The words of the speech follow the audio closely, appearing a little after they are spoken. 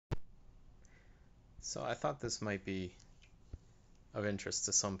So I thought this might be of interest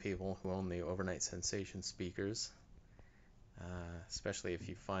to some people who own the overnight sensation speakers, especially if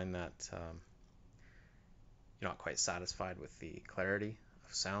you find that you're not quite satisfied with the clarity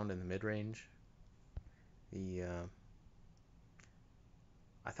of sound in the mid-range. I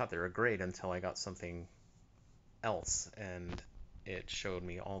thought they were great until I got something else, and it showed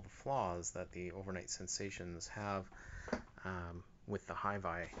me all the flaws that the overnight sensations have with the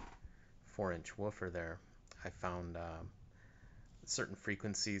Hi-Vi 4-inch woofer there. I found certain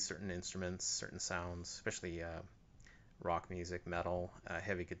frequencies, certain instruments, certain sounds, especially rock music, metal,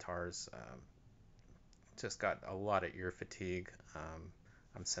 heavy guitars. Just got a lot of ear fatigue.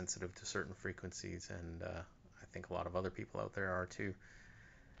 I'm sensitive to certain frequencies, and I think a lot of other people out there are too.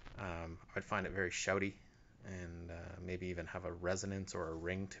 I'd find it very shouty, and maybe even have a resonance or a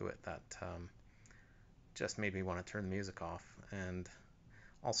ring to it that just made me want to turn the music off. And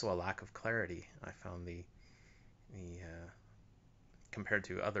also a lack of clarity. I found the compared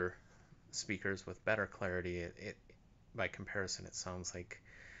to other speakers with better clarity, it by comparison, it sounds like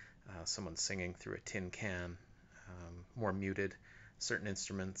someone singing through a tin can, more muted. Certain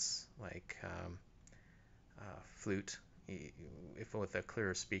instruments like flute, if with a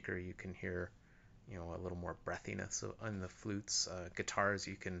clearer speaker, you can hear, a little more breathiness on the flutes. Guitars,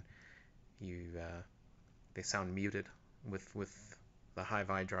 you they sound muted with the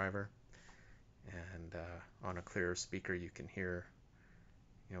Hi-Vi driver, and on a clearer speaker, you can hear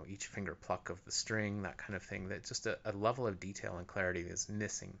each finger pluck of the string, that kind of thing. That just a level of detail and clarity is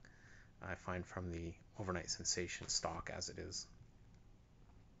missing, I find, from the overnight sensation stock as it is.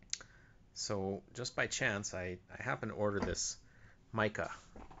 So just by chance, I happened to order this Micca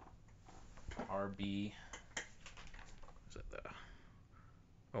RB, is it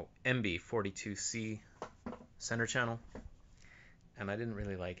MB42C center channel, and I didn't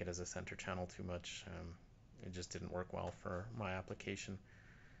really like it as a center channel too much. It just didn't work well for my application.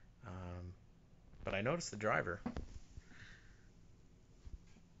 But I noticed the driver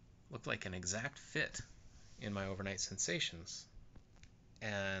looked like an exact fit in my overnight sensations,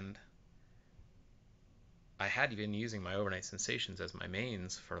 and I had been using my overnight sensations as my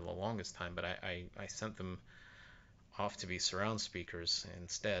mains for the longest time, but I sent them off to be surround speakers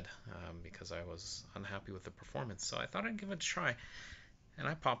instead, because I was unhappy with the performance. So I thought I'd give it a try, and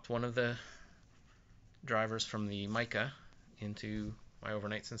I popped one of the drivers from the Micca into my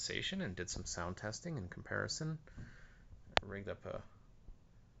overnight sensation and did some sound testing and comparison. I rigged up a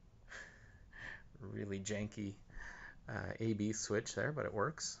really janky AB switch there, but it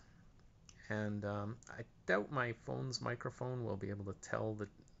works. And I doubt my phone's microphone will be able to tell that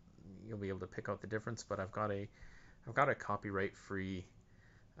you'll be able to pick out the difference, but I've got a copyright-free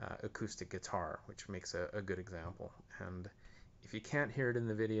acoustic guitar, which makes a good example. And if you can't hear it in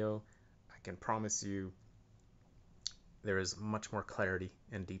the video, I can promise you there is much more clarity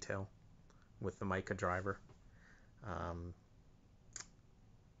and detail with the Micca driver.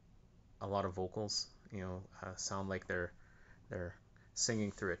 A lot of vocals, sound like they're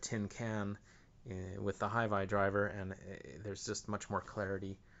singing through a tin can with the Hi-Vi driver, and there's just much more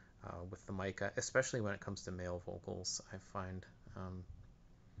clarity with the Micca, especially when it comes to male vocals. I find,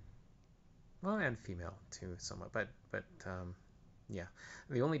 well, and female too, somewhat, but yeah.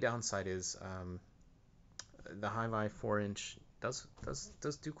 The only downside is the Hi-Vi 4-inch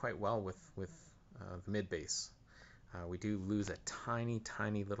does do quite well with the mid bass. We do lose a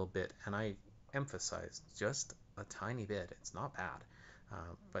tiny little bit, and I emphasize just a tiny bit. It's not bad,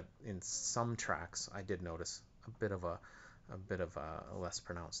 but in some tracks I did notice a bit of a less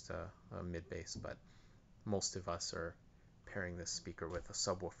pronounced mid bass. But most of us are pairing this speaker with a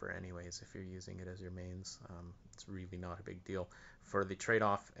subwoofer anyways. If you're using it as your mains, it's really not a big deal. For the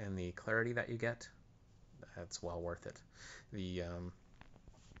trade-off and the clarity that you get, that's well worth it. The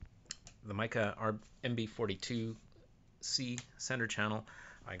Micca MB42C center channel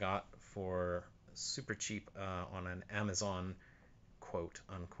I got for super cheap on an Amazon quote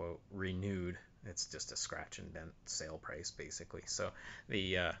unquote renewed. It's just a scratch and dent sale price basically. So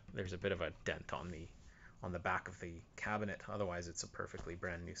there's a bit of a dent on the back of the cabinet. Otherwise, it's a perfectly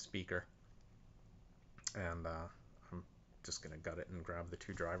brand new speaker. And I'm just gonna gut it and grab the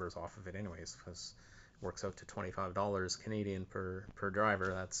two drivers off of it anyways, because it works out to $25 Canadian per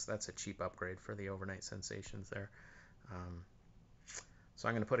driver. That's a cheap upgrade for the overnight sensations there. So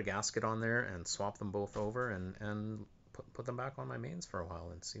I'm going to put a gasket on there and swap them both over and put them back on my mains for a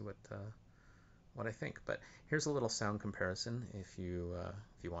while and see what I think. But here's a little sound comparison if you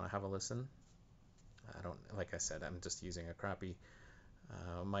want to have a listen. Like I said, I'm just using a crappy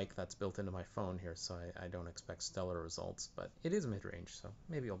mic that's built into my phone here, so I don't expect stellar results, but it is mid-range, so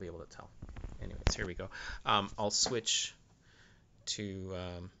maybe you'll be able to tell. Anyways, here we go. I'll switch to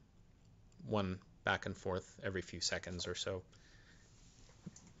one back and forth every few seconds or so.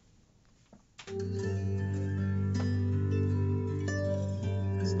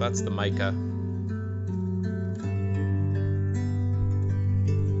 So that's the mica.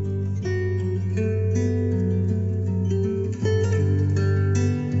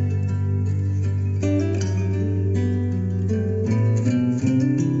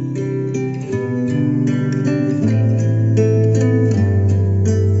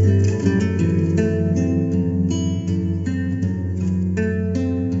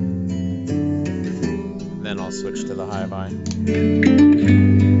 Then I'll switch to the high-vi.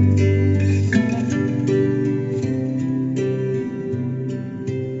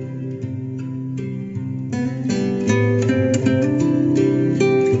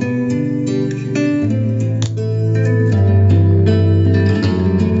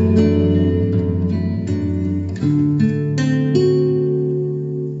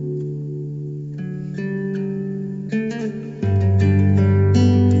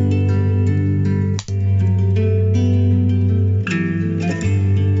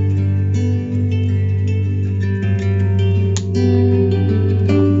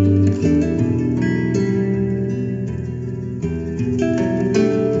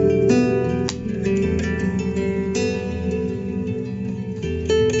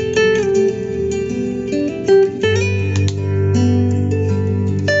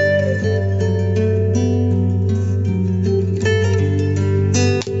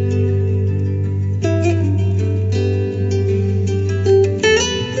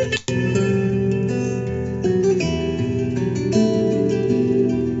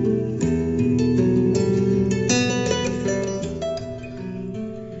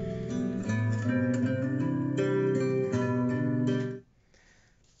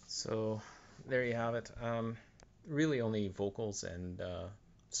 So there you have it. Really only vocals and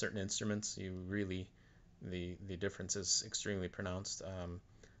certain instruments. The difference is extremely pronounced.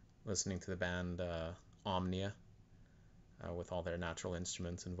 Listening to the band Omnia with all their natural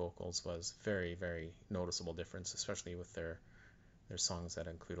instruments and vocals was very, very noticeable difference, especially with their songs that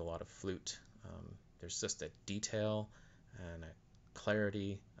include a lot of flute. There's just a detail and a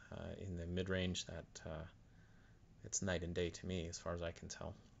clarity in the mid-range that it's night and day to me as far as I can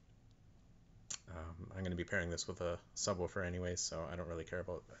tell. I'm going to be pairing this with a subwoofer anyways, so I don't really care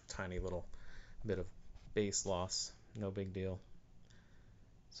about a tiny little bit of bass loss. No big deal.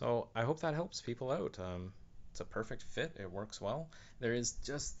 So I hope that helps people out. It's a perfect fit. It works well. There is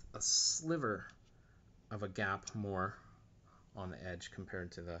just a sliver of a gap more on the edge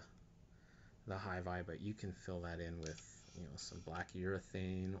compared to the high-vi, but you can fill that in with some black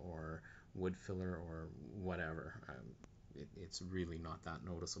urethane or wood filler or whatever. It's really not that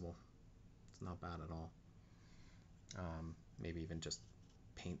noticeable. It's not bad at all. Maybe even just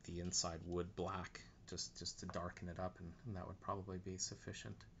paint the inside wood black just to darken it up, and that would probably be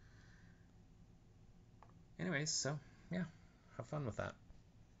sufficient. Anyways, so yeah, have fun with that.